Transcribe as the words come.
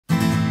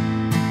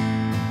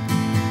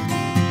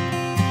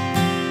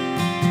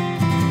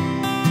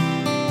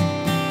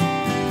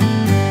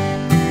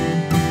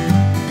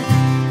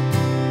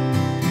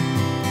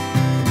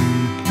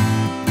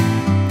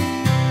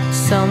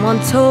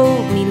Someone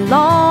told me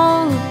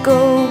long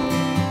ago,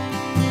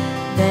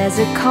 there's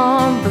a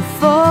calm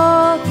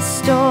before the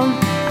storm.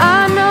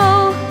 I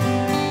know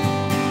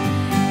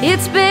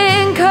it's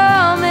been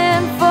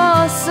coming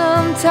for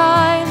some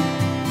time.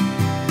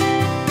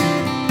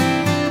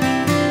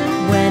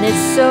 When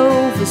it's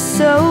over,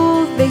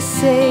 so they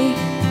say,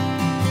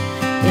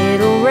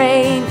 it'll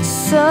rain a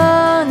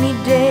sunny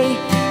day.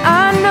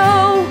 I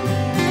know,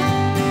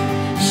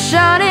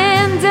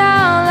 shining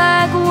down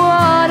like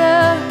water.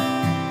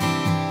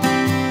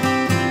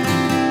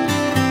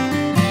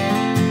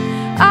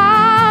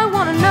 I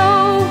wanna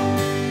know,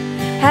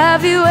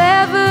 have you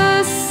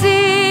ever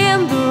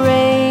seen the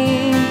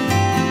rain?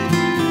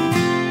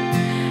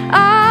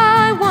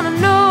 I wanna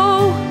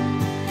know,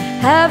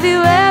 have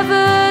you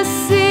ever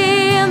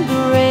seen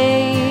the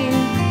rain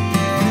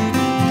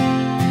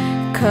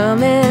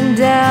coming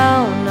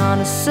down on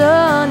a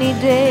sunny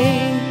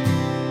day?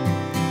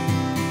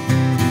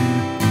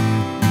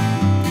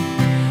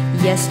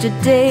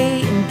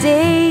 Yesterday and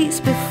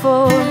days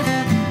before,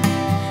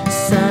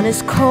 sun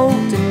is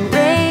cold and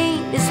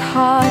rain is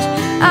hard.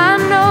 I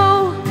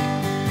know,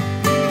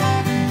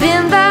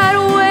 been that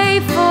way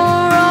for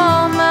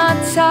all my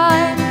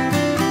time,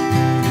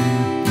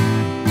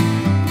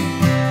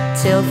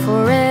 till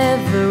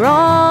forever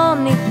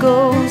on it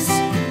goes,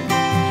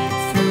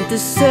 through the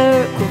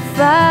circle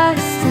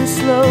fast and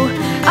slow.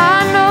 I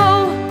know,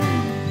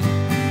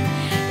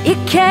 it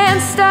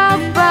can't stop,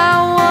 I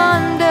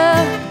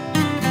wonder.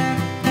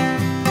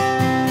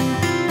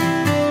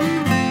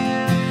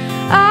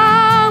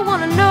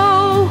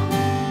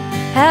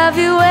 Have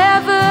you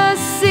ever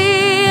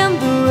seen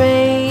the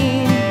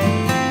rain?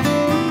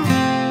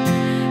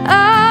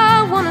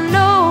 I wanna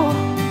know,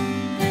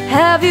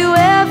 have you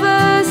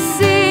ever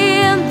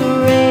seen the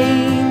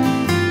rain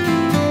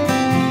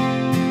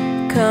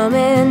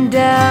coming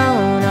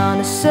down on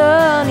a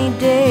sunny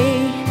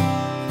day?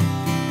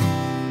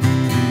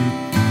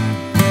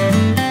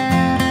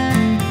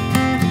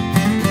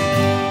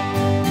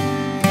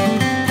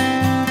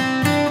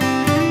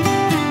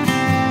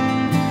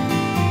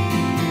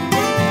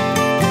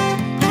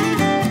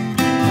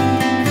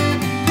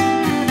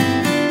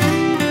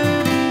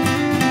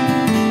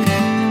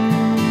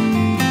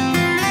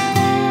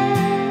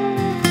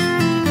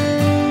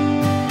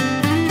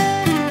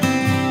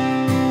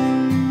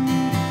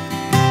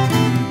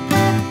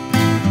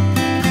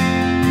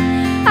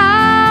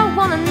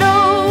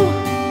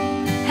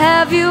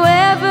 Have you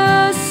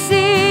ever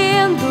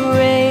seen the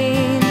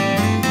rain?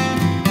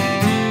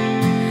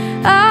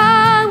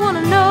 I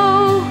wanna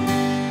know,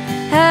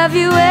 have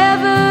you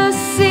ever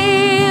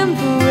seen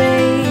the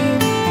rain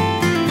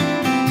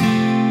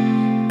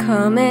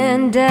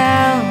coming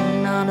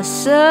down on a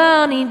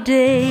sunny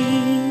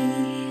day?